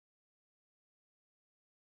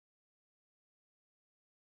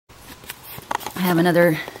I have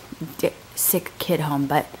another sick kid home,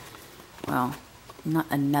 but, well, not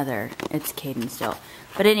another. It's Caden still.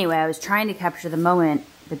 But anyway, I was trying to capture the moment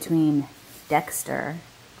between Dexter.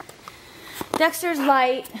 Dexter's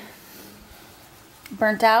light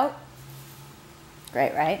burnt out.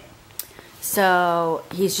 Great, right? So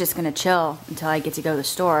he's just gonna chill until I get to go to the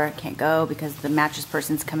store. Can't go because the mattress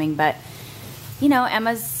person's coming, but you know,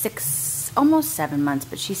 Emma's 6, almost 7 months,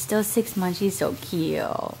 but she's still 6 months. She's so cute.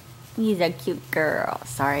 She's a cute girl.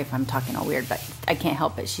 Sorry if I'm talking all weird, but I can't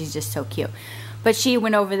help it. She's just so cute. But she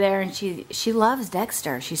went over there and she loves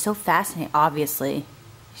Dexter. She's so fascinated, obviously.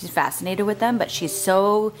 She's fascinated with them, but she's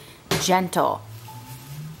so gentle.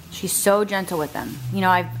 She's so gentle with them. You know,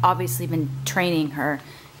 I've obviously been training her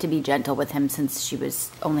to be gentle with him since she was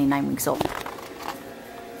only 9 weeks old.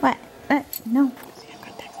 What? No.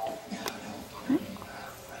 Huh?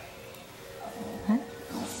 Huh?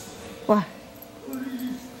 What?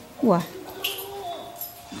 What?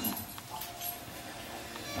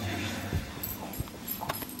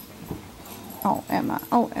 Oh, Emma.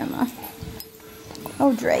 Oh, Emma.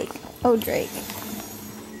 Oh, Drake. Oh, Drake.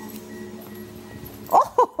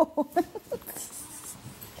 Oh!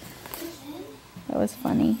 That was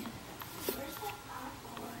funny.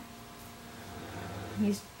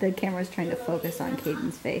 The camera's trying to focus on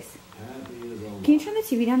Caden's face. Can you turn the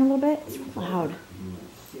TV down a little bit? It's loud.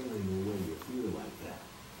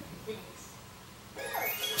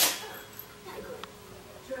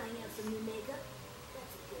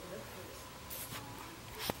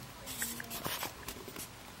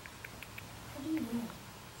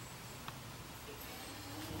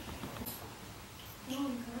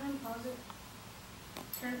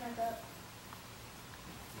 Turn it back up.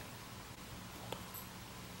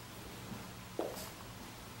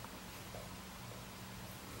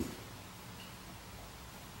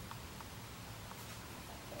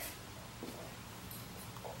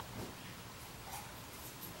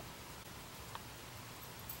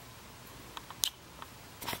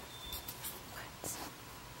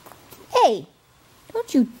 Hey,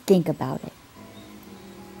 don't you think about it.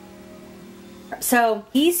 So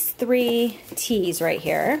these 3 teas right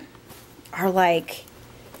here are like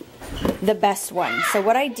the best ones. So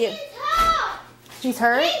what I do... She's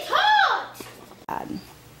hurt? She's hurt!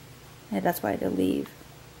 Yeah, that's why I had to leave.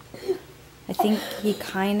 I think he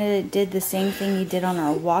kind of did the same thing he did on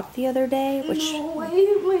our walk the other day, which... No, I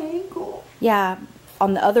hit my ankle. Yeah,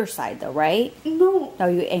 on the other side though, right? No. No,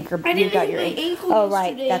 you anchored. I didn't got hit your my ankle Oh,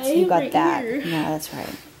 right. yesterday. That's I you hit got my that. ear. Yeah, that's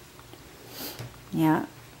right. Yeah.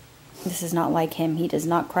 This is not like him. He does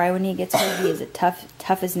not cry when he gets hurt. He is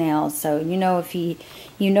tough as nails. So you know if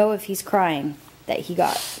he's crying that he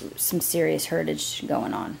got some serious hurtage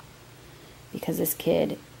going on, because this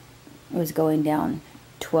kid was going down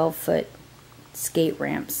 12-foot skate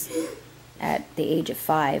ramps at the age of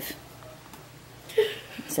 5.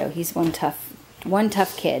 So he's one tough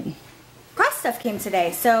kid. Cross stuff came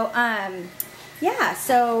today. So yeah.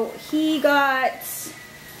 So he got.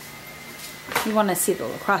 You want to see the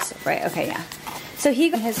lacrosse stuff, right? Okay, yeah. So he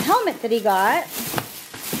got his helmet that he got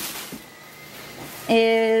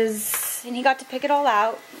and he got to pick it all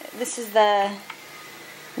out. This is the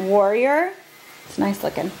Warrior. It's nice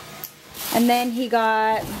looking. And then he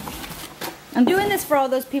got, I'm doing this for all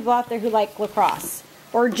those people out there who like lacrosse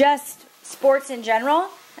or just sports in general.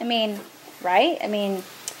 I mean, right? I mean,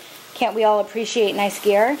 can't we all appreciate nice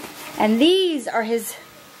gear? And these are his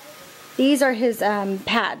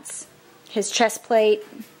pads. His chest plate,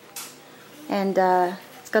 and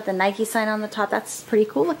it's got the Nike sign on the top. That's pretty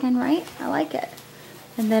cool looking, right? I like it.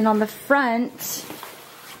 And then on the front,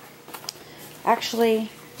 actually,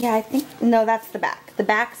 yeah, I think, no, that's the back. The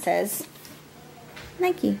back says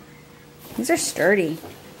Nike. These are sturdy.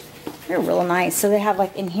 They're real nice. So they have,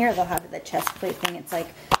 like, in here they'll have the chest plate thing. It's like,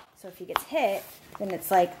 so if he gets hit, then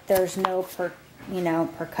it's like there's no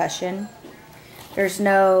percussion. There's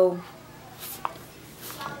no...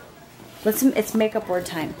 It's makeup word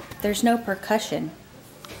time. There's no percussion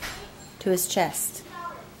to his chest.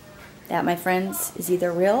 That, my friends, is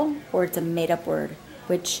either real or it's a made-up word,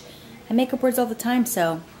 which I make up words all the time,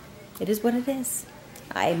 so it is what it is.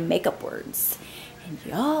 I make up words, and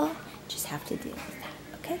y'all just have to deal with that,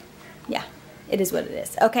 okay? Yeah, it is what it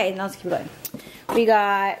is. Okay, now let's keep going. We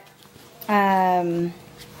got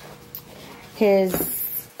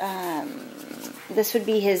this would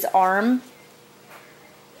be his arms.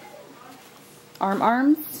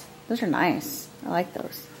 Those are nice. I like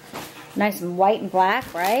those. Nice and white and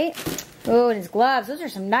black, right? Oh, and his gloves. Those are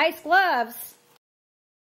some nice gloves.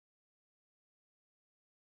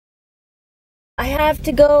 I have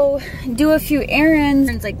to go do a few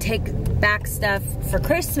errands, like take back stuff for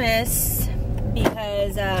Christmas,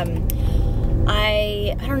 because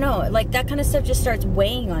I don't know, like that kind of stuff just starts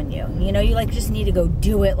weighing on you. You know, you like just need to go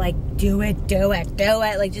do it, like do it,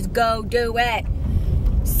 like just go do it.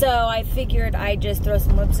 So I figured I'd just throw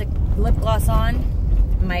some lip gloss on,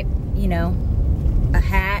 my, you know, a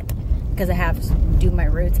hat, because I have to do my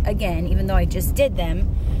roots again, even though I just did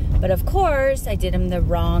them. But of course, I did them the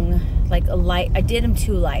wrong, like a light, I did them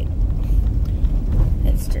too light.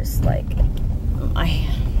 It's just like, I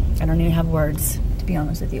don't even have words, to be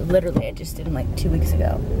honest with you. Literally, I just did them like 2 weeks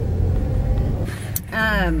ago.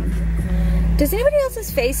 Does anybody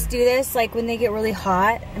else's face do this, like when they get really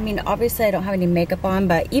hot? I mean, obviously I don't have any makeup on,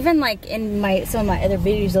 but even like in some of my other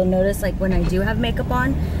videos, you'll notice like when I do have makeup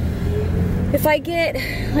on, if I get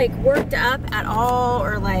like worked up at all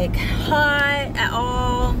or like hot at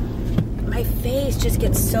all, my face just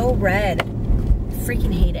gets so red. I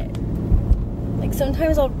freaking hate it. Like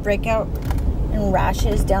sometimes I'll break out in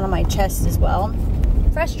rashes down on my chest as well.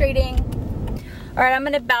 Frustrating. All right, I'm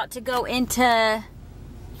about to go into,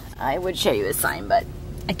 I would show you a sign, but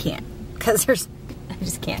I can't because I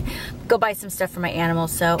just can't. Go buy some stuff for my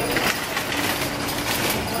animals, so.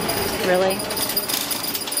 Really?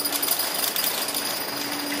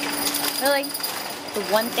 Really? The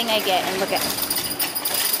one thing I get, and look at,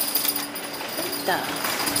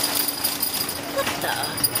 what the?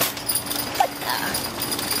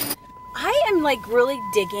 I am like really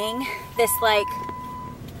digging this like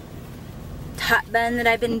top bun that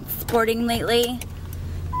I've been sporting lately.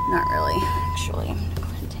 Not really, actually. I'm gonna go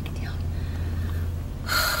ahead and take it down.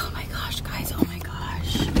 Oh my gosh, guys, oh my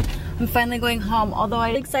gosh. I'm finally going home, although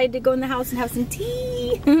I'm excited to go in the house and have some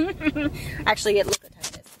tea. Actually, look what time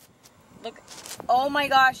it is. Look, oh my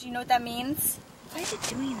gosh, you know what that means? Why is it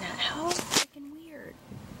doing that? How freaking weird.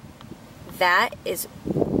 That is,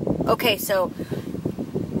 okay, so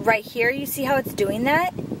right here, you see how it's doing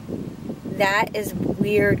that? That is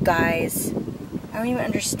weird, guys. I don't even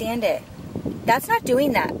understand it. That's not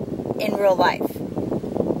doing that in real life.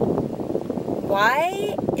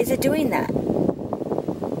 Why is it doing that?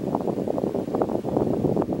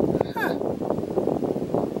 Huh.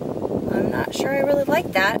 I'm not sure I really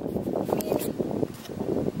like that. I mean,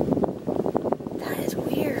 that is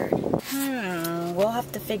weird. We'll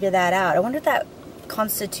have to figure that out. I wonder if that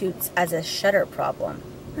constitutes as a shutter problem.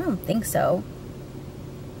 I don't think so.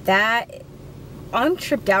 I'm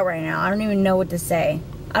tripped out right now. I don't even know what to say.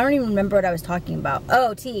 I don't even remember what I was talking about.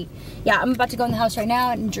 Oh, tea. Yeah, I'm about to go in the house right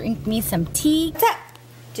now and drink me some tea. What's that?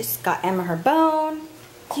 Just got Emma her bone.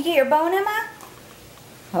 Did you get your bone, Emma?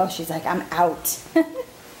 Oh, she's like, I'm out.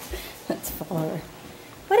 Let's follow her.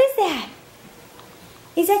 What is that?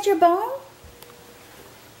 Is that your bone?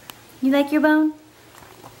 You like your bone?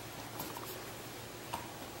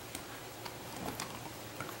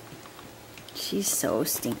 She's so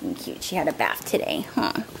stinking cute. She had a bath today,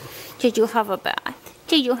 huh? Did you have a bath?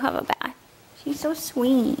 Did you have a bath? She's so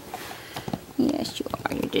sweet. Yes, you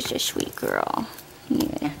are. You're just a sweet girl.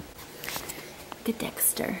 Yeah. Look at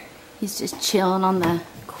Dexter. He's just chilling on the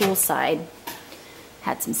cool side.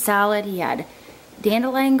 Had some salad. He had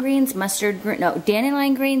dandelion greens,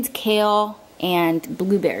 dandelion greens, kale, and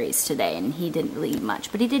blueberries today. And he didn't really eat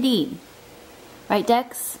much, but he did eat. Right,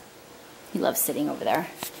 Dex? He loves sitting over there.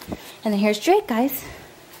 And then here's Drake, guys.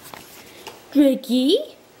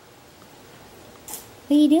 Drakey?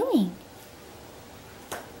 What are you doing?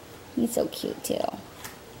 He's so cute, too.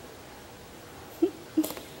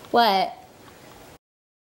 What?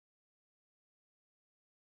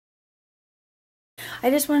 I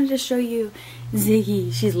just wanted to show you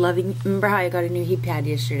Ziggy. She's loving, remember how I got a new heat pad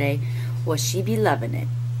yesterday? Well, she be loving it.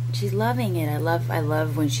 She's loving it. I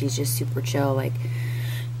love when she's just super chill. Like,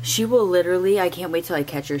 she will literally, I can't wait till I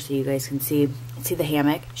catch her so you guys can see the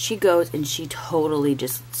hammock. She goes and she totally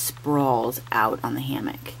just sprawls out on the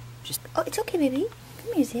hammock. Just, oh, it's okay, baby.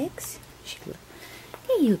 Come here, Zix.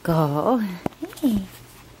 There you go. Hey.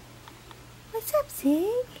 What's up,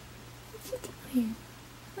 Zig? What you doing?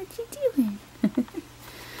 What you doing?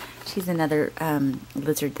 She's another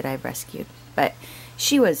lizard that I've rescued. But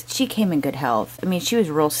she came in good health. I mean, she was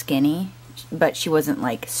real skinny, but she wasn't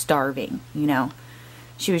like starving, you know.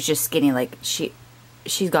 She was just skinny, like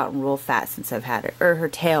she's gotten real fat since I've had her. Or her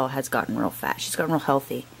tail has gotten real fat. She's gotten real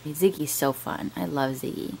healthy. Ziggy's so fun. I love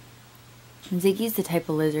Ziggy. And Ziggy's the type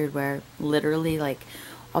of lizard where literally, like,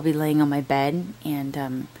 I'll be laying on my bed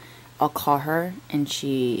and I'll call her and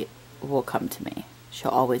she will come to me.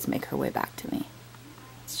 She'll always make her way back to me.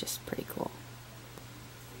 It's just pretty cool.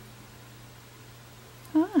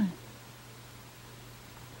 Huh.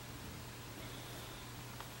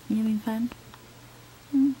 You having fun?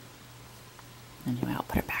 Anyway, I'll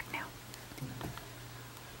put her back now.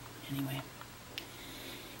 Anyway,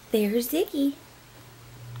 There's Ziggy.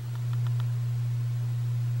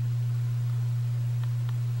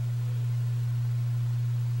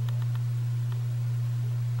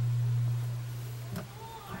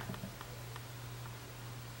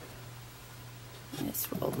 This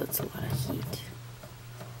roll gets a lot of heat,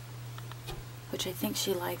 which I think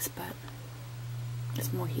she likes, but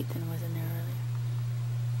it's more heat than was in there earlier.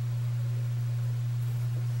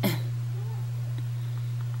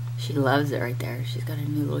 She loves it right there. She's got a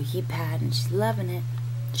new little heat pad and she's loving it.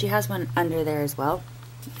 She has one under there as well.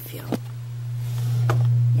 You feel?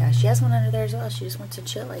 Yeah, she has one under there as well. She just wants to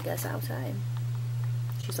chill, I guess, outside.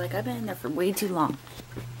 She's like, I've been in there for way too long.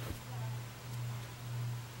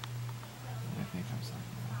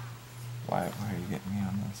 Why are you getting me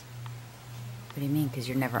on this? What do you mean? Because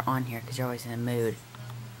you're never on here, because you're always in a mood.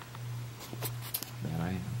 Yeah, I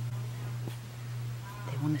am.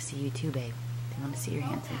 They want to see you too, babe. They want to see your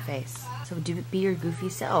handsome face. So be your goofy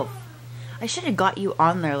self. I should have got you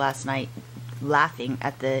on there last night laughing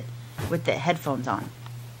with the headphones on.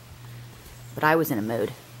 But I was in a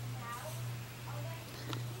mood.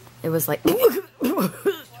 It was like...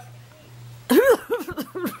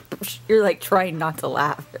 You're like trying not to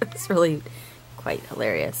laugh. It's really quite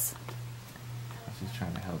hilarious. I was just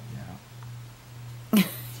trying to help you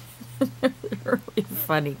out. Really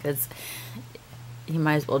funny because you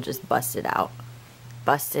might as well just bust it out.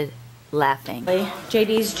 Busted laughing.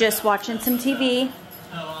 JD's just watching some TV.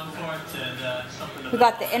 We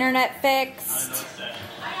got the internet fixed.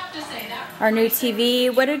 Our new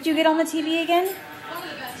TV. What did you get on the TV again?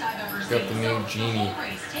 Got the new Genie.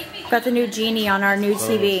 Got the new Genie on our new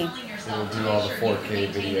TV. It'll do all the 4K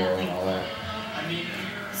video and all that.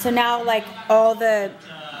 So now, like,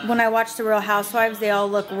 when I watch the Real Housewives, they all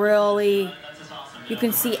look really, you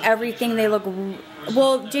can see everything. They look,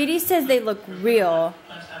 well, JD says they look real.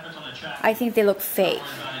 I think they look fake.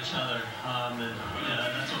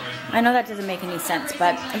 I know that doesn't make any sense,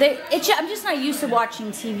 but I'm just not used to watching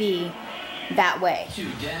TV that way.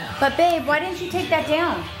 But babe, why didn't you take that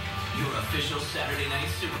down? Your official Saturday night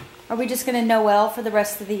super. Are we just gonna Noel for the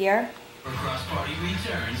rest of the year? Cross-party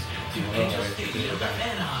returns to Angel Stadium in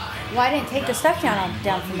Anaheim. Well, I didn't take the stuff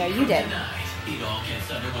down from there. You did. It all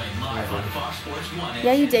gets underway live on Fox Sports 1.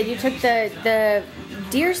 Yeah, you did. You took the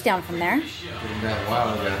deers down from there. Did that a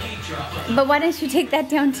while ago. But why didn't you take that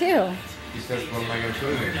down too? He says, what am I going to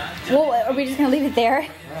put it in? Well, are we just gonna leave it there?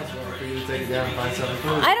 That's what for you to take it down and find something to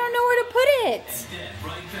put it. I don't know where to put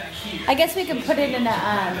it. I guess we could put it in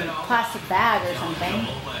a plastic bag or something.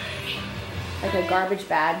 Like a garbage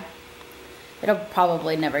bag. It'll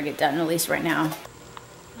probably never get done, at least right now.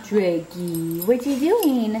 Drakey, what you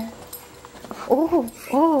doing?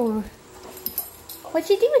 Oh. What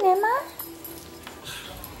you doing, Emma?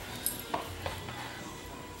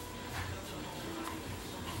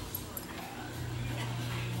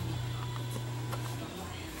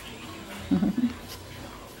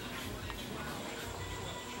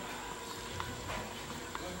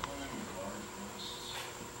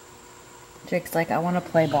 Drake's like, I want to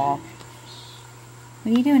play ball.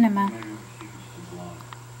 What are you doing, Emma?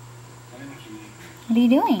 What are you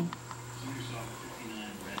doing?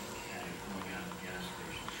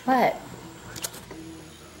 What?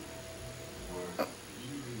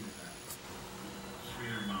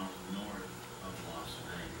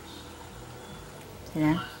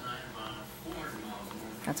 Yeah.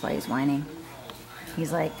 That's why he's whining.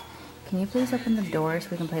 He's like, can you please open the door so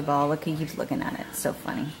we can play ball? Look, he keeps looking at it. It's so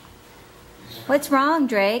funny. What's wrong,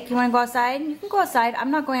 Drake? You want to go outside? You can go outside.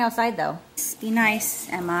 I'm not going outside, though. Be nice,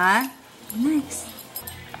 Emma. Be nice.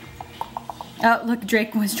 Oh, look,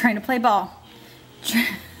 Drake was trying to play ball.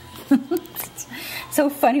 So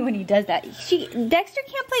funny when he does that. Dexter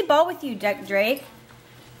can't play ball with you, Drake.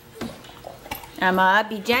 Emma,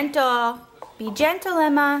 be gentle. Be gentle,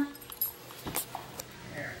 Emma.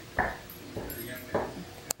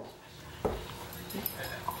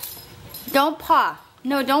 Don't paw.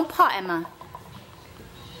 No, don't paw, Emma.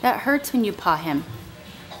 That hurts when you paw him.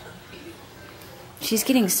 She's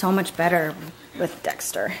getting so much better with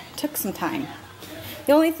Dexter. It took some time.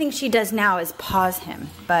 The only thing she does now is paws him,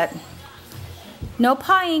 but no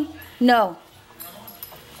pawing. No.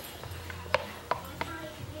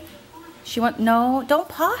 No, don't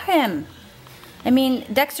paw him. I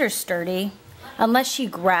mean, Dexter's sturdy. Unless she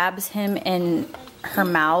grabs him in her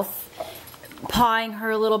mouth, pawing her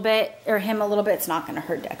a little bit, or him a little bit, it's not going to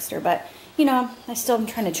hurt Dexter. But, you know, I still am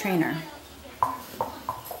trying to train her.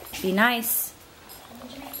 Be nice.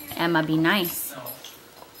 Emma, be nice.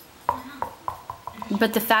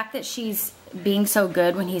 But the fact that she's being so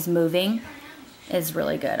good when he's moving, is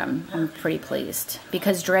really good. I'm pretty pleased.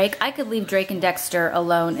 Because Drake, I could leave Drake and Dexter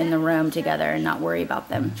alone in the room together and not worry about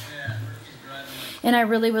them. And I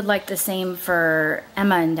really would like the same for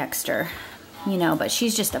Emma and Dexter. You know, but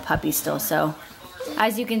she's just a puppy still, so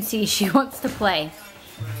as you can see, she wants to play.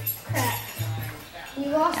 Crap.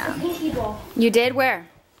 You lost the pinky ball. You did? Where?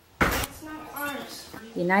 It's not ours.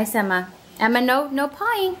 Be nice, Emma. Emma, no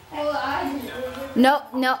pawing. Well, I didn't.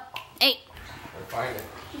 No. Hey.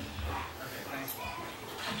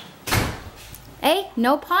 Hey,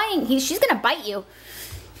 no pawing. She's gonna bite you.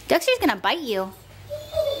 Dexter's gonna bite you.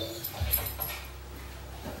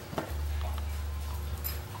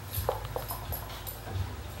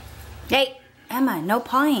 Hey, Emma, no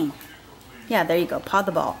pawing. Yeah, there you go. Paw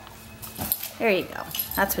the ball. There you go.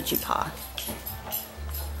 That's what you paw.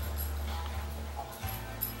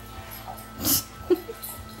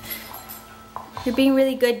 You're being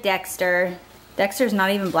really good, Dexter. Dexter's not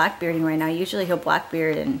even blackbearding right now. Usually he'll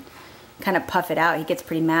blackbeard and kind of puff it out. He gets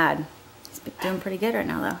pretty mad. He's doing pretty good right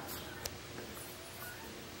now,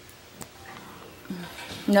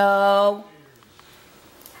 though. No.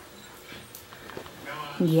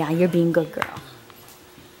 Yeah, you're being a good girl.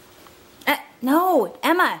 No,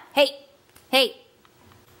 Emma. Hey.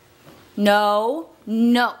 No.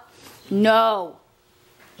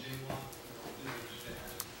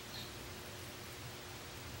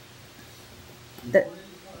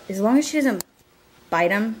 As long as she doesn't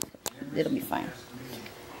bite him, it'll be fine.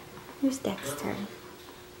 Here's Dexter.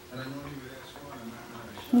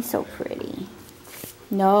 He's so pretty.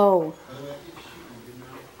 No.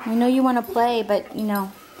 I know you want to play, but, you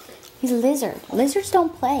know, he's a lizard. Lizards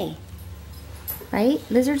don't play. Right?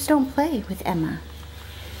 Lizards don't play with Emma.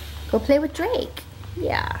 Go play with Drake.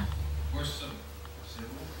 Yeah.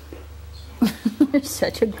 You're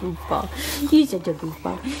such a goofball. You're such a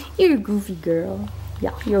goofball. You're a goofy girl.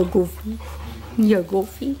 Yeah, you're goofy. You're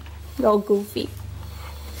goofy. You're goofy.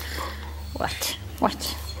 What?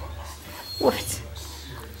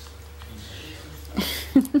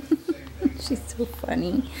 She's so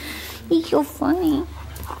funny. He's so funny.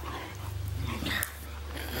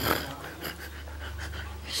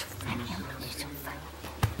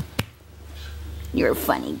 You're a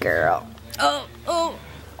funny girl. Oh.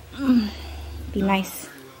 Be nice.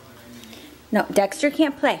 No, Dexter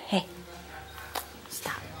can't play. Hey.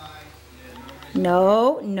 Stop.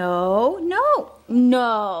 No.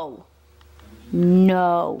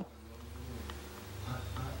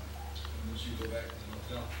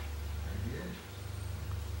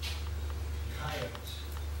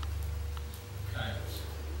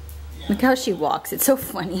 Look how she walks. It's so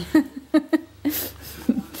funny.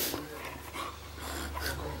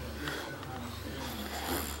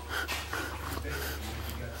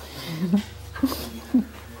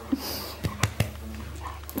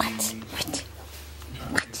 What?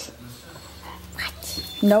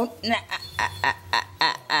 No.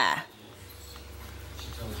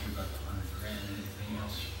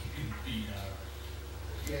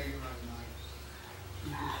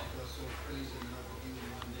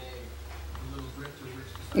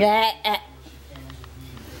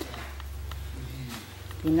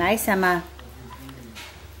 Be nice, Emma.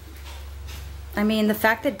 I mean, the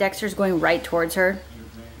fact that Dexter's going right towards her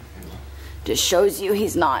just shows you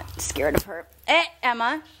he's not scared of her.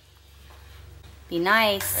 Emma. Be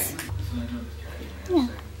nice. Yeah.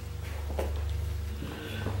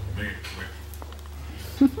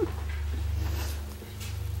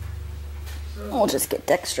 We'll just get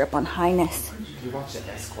Dexter up on highness. You watch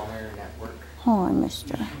the Esquire Network? Oh, I missed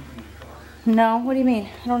her. No, what do you mean?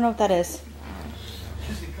 I don't know what that is.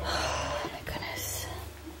 Oh my goodness.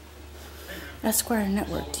 Esquire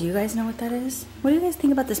Network. Do you guys know what that is? What do you guys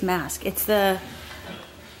think about this mask? It's the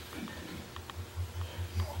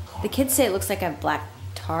kids say it looks like I have black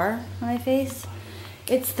tar on my face.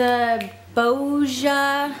 It's the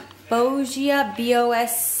Boscia,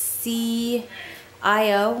 B-O-S-C-I-O-A.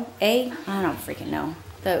 I don't freaking know.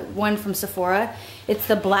 The one from Sephora. It's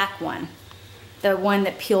the black one. The one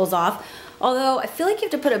that peels off. Although I feel like you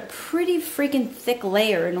have to put a pretty freaking thick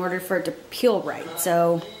layer in order for it to peel right.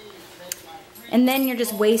 So, and then you're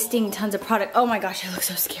just wasting tons of product. Oh my gosh, I look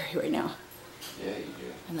so scary right now. Yeah, you do.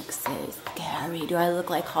 I look so scary. Do I look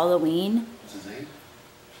like Halloween?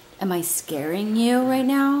 Am I scaring you right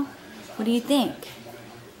now? What do you think?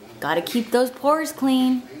 Gotta keep those pores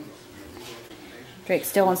clean. Drake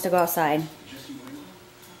still wants to go outside.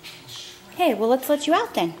 Okay, well, let's let you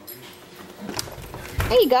out then.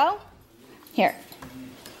 There you go. Here.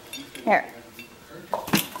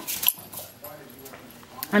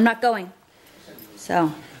 I'm not going.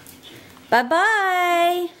 So,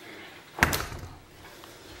 bye-bye.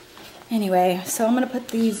 Anyway, so I'm gonna put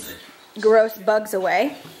these gross bugs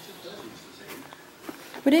away.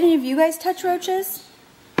 Would any of you guys touch roaches?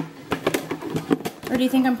 Or do you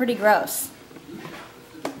think I'm pretty gross?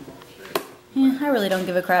 Yeah, I really don't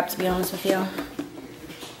give a crap, to be honest with you.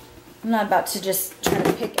 I'm not about to just try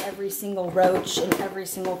to pick every single roach and every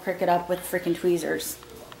single cricket up with freaking tweezers.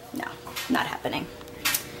 No, not happening.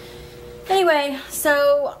 Anyway,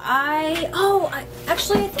 so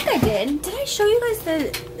actually I think I did. Did I show you guys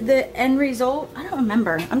the end result? I don't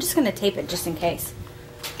remember. I'm just gonna tape it just in case.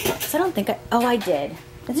 Cause I don't think I did.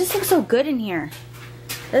 It just looks so good in here.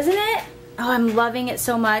 Doesn't it? Oh, I'm loving it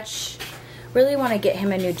so much. Really want to get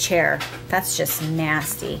him a new chair. That's just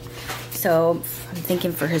nasty. So I'm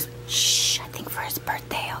thinking for his, I think for his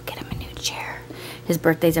birthday, I'll get him a new chair. His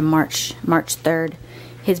birthday's in March 3rd.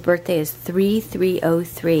 His birthday is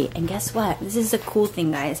 3303. And guess what? This is a cool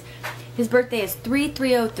thing, guys. His birthday is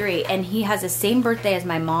 3303, and he has the same birthday as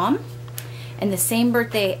my mom and the same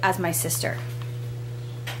birthday as my sister.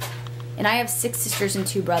 And I have 6 sisters and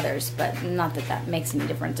 2 brothers, but not that that makes any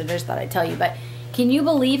difference. I just thought I'd tell you. But can you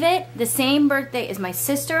believe it? The same birthday as my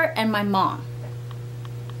sister and my mom.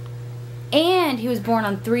 And he was born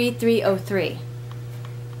on 3303.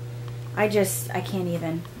 I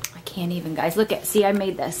can't even, guys. Look at, see, I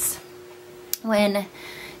made this. When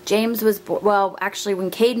James was born, well, actually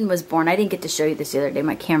when Caden was born, I didn't get to show you this the other day.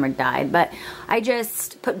 My camera died, but I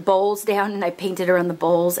just put bowls down and I painted around the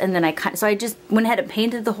bowls, and then so I just went ahead and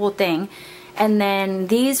painted the whole thing. And then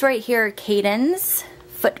these right here are Caden's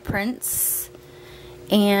footprints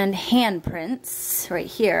and handprints right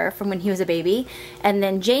here from when he was a baby. And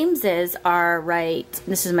then James's are right,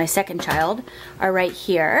 this is my second child, are right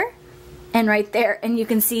here and right there. And you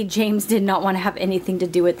can see James did not want to have anything to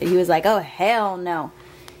do with it. He was like, oh, hell no.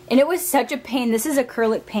 And it was such a pain. This is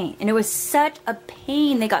acrylic paint. And it was such a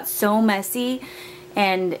pain. They got so messy.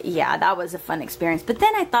 And yeah, that was a fun experience. But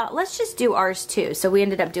then I thought, let's just do ours too. So we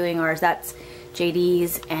ended up doing ours. That's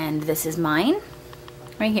JD's and this is mine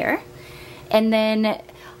right here. And then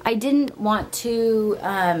I didn't want to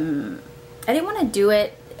do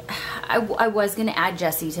it. I was going to add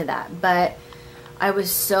Jesse to that. But I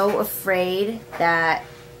was so afraid that,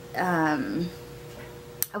 I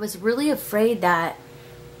was really afraid that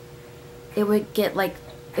it would get like,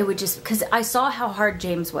 it would just, because I saw how hard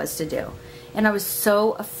James was to do. And I was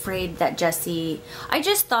so afraid that Jesse, I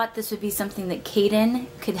just thought this would be something that Caden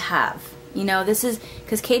could have. You know, this is,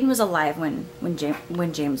 because Caden was alive when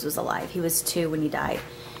James was alive. He was 2 when he died.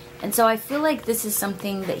 And so I feel like this is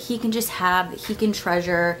something that he can just have, that he can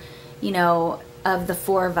treasure, you know, of the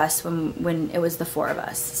 4 of us when it was the 4 of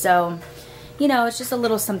us. So, you know, it's just a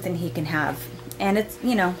little something he can have. And it's,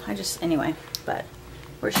 you know, anyway, but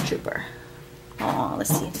where's Trooper? Oh, let's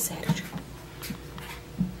see. Just say hi to Trooper.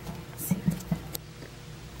 Let's see.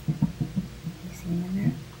 You see him in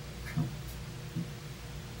there?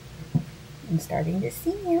 I'm starting to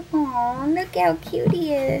see him. Oh, look how cute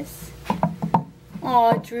he is.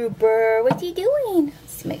 Oh, Trooper, what's he doing?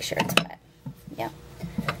 Let's make sure it's wet. Yeah.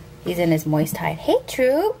 He's in his moist hide. Hey,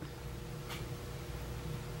 Troop.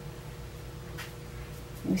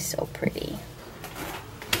 He's so pretty.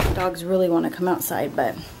 Dogs really want to come outside,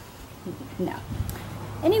 but no.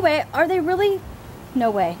 Anyway, are they really?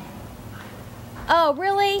 No way. Oh,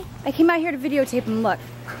 really? I came out here to videotape them. Look.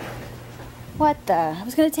 What the? I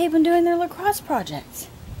was going to tape them doing their lacrosse projects.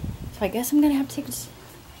 So I guess I'm going to have to take this.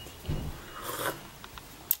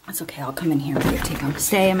 That's okay. I'll come in here and videotape them.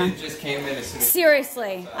 Stay, Emma. It just came in as soon as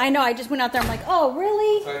seriously. I know. I just went out there. I'm like, oh,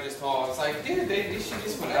 really? So I just told, I was like, dude, she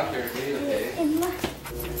just went out there and videotaped.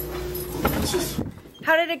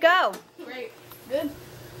 How did it go? Great. Good.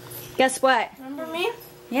 Guess what? Remember me?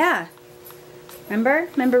 Yeah. Remember?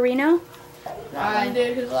 Remember Reno? That one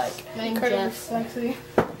dude who's like incredibly sexy.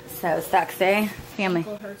 So sexy. Family.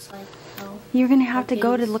 Ankle hurts like hell. You're going to have to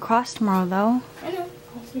go to lacrosse tomorrow, though. I know.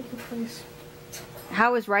 I'll take your place.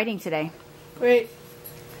 How was writing today? Great.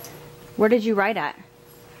 Where did you write at?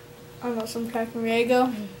 I don't know, some track in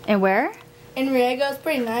Riego. And where? In Riego, it's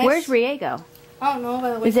pretty nice. Where's Riego? I don't know.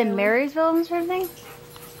 By the way, Is it Marysville and sort of thing?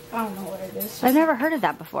 I don't know where it is. I've never heard of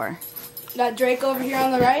that before. Got Drake over here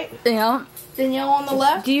on the right. Yeah. Danielle on the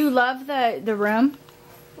left. Do you love the room?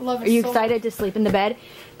 Love it. Are you so excited to sleep in the bed?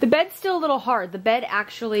 The bed's still a little hard. The bed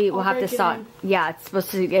actually will have to soften. Yeah, it's supposed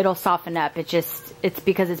to. It'll soften up. It's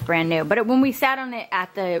because it's brand new. But when we sat on it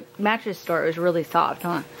at the mattress store, it was really soft,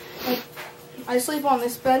 huh? Like, I sleep on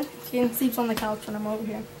this bed. Kaden sleeps on the couch when I'm over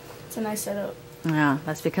here. It's a nice setup. Yeah,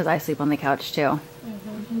 that's because I sleep on the couch too.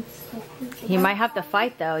 You might have to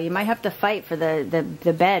fight though. You might have to fight for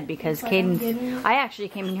the bed because Caden. I actually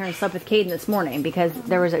came in here and slept with Caden this morning because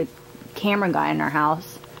there was a camera guy in our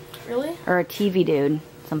house. Really? Or a TV dude.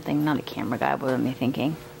 Something, not a camera guy, what am I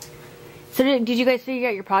thinking? So did you guys figure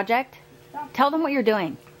out your project? Yeah. Tell them what you're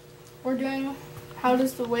doing. We're doing how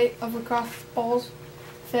does the weight of lacrosse balls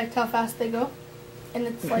affect how fast they go. And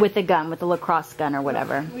it's like With the gun, with the lacrosse gun or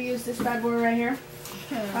whatever. we use this bad boy right here.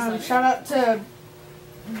 Shout out to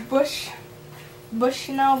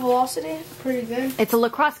Bushnell Velocity. Pretty good. It's a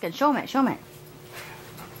lacrosse gun. Show 'em it. Show 'em it.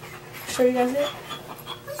 Show you guys it.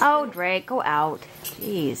 Oh, Drake, go out.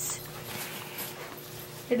 Jeez.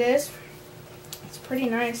 It is. It's pretty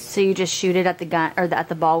nice. So you just shoot it at the gun or at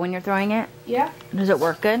the ball when you're throwing it? Yeah. Does it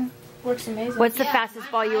work good? Works amazing. What's the fastest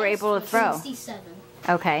ball you were able to throw? 67.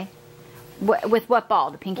 Okay. With what ball?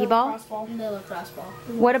 The pinky ball? Lacrosse ball. The lacrosse ball.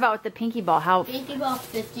 What about with the pinky ball? How? Pinky ball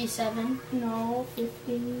 57. No,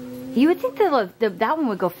 50. You would think that one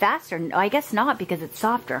would go faster. No, I guess not because it's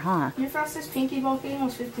softer, huh? Your fastest pinky ball game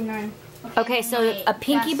was 59. Okay, so my a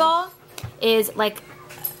pinky fastest- ball is like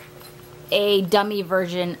a dummy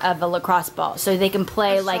version of a lacrosse ball. So they can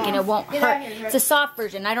play like, and it won't Get hurt. out here, It's a soft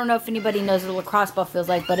version. I don't know if anybody knows what a lacrosse ball feels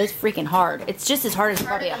like, but it's freaking hard. It's just as hard as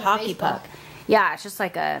probably a than a hockey baseball. puck. Yeah, it's just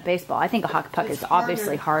like a baseball. I think a hockey puck is obviously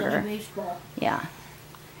than harder. a baseball. Yeah.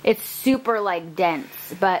 It's super like dense,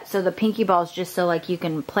 but so the pinky ball is just so like you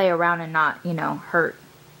can play around and not, you know, hurt.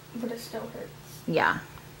 But it still hurts. Yeah.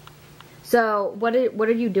 So what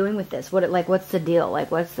are you doing with this? What's the deal?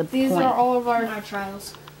 Like what's the These point? are all of our. Our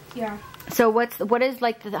trials. Yeah. So what is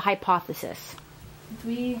like the hypothesis?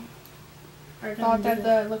 We Are thought gonna that do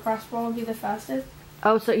the lacrosse ball would be the fastest.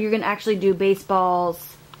 Oh, so you're gonna actually do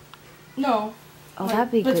baseballs? No. Oh, Like,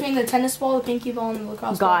 that'd be good. between the tennis ball, the pinky ball, and the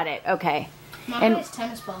lacrosse ball. Got it. Okay. My And- highest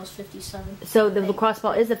tennis ball is 57. So the lacrosse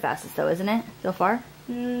ball is the fastest, though, isn't it? So far.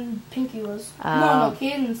 Pinky was. Oh. No,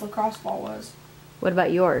 Caden's lacrosse ball was. What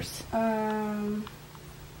about yours?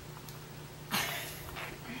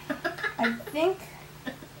 I think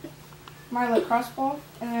my lacrosse ball,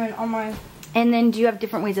 and then on my. And then do you have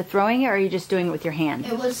different ways of throwing it, or are you just doing it with your hand?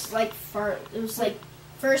 It was like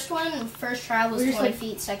first trial was We're just, 20 like,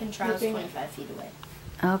 feet, second trial was looking. 25 feet away.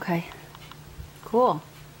 Okay. Cool.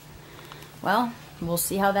 Well, we'll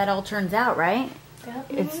see how that all turns out, right? Yeah.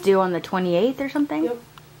 It's due on the 28th or something? Yep.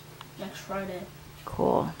 Next Friday.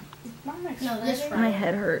 Cool. Not next No, this Friday. Friday. My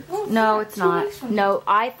head hurts. Oh, it's No, not. it's 2 not. weeks from No,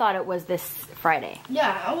 I thought it was this Friday.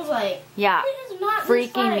 Yeah, I was like, Yeah. it is not this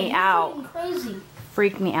Freaking Friday. me You're out. freaking crazy.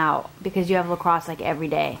 Freaked me out because you have lacrosse like every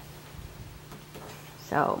day.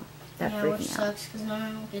 So that Yeah, freaked which me out. sucks because now I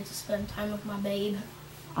don't get to spend time with my babe.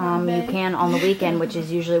 You can on the weekend, which is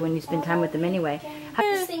usually when you spend time with them anyway.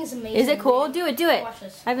 This thing is amazing. Is it cool? Do it, do it. Watch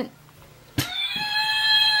this. I haven't.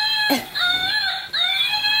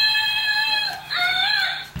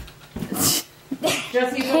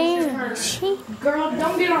 Girl,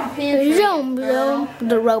 don't get on pants. Zoom, zoom,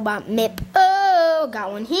 the robot Mip. Oh,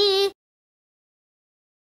 got one here.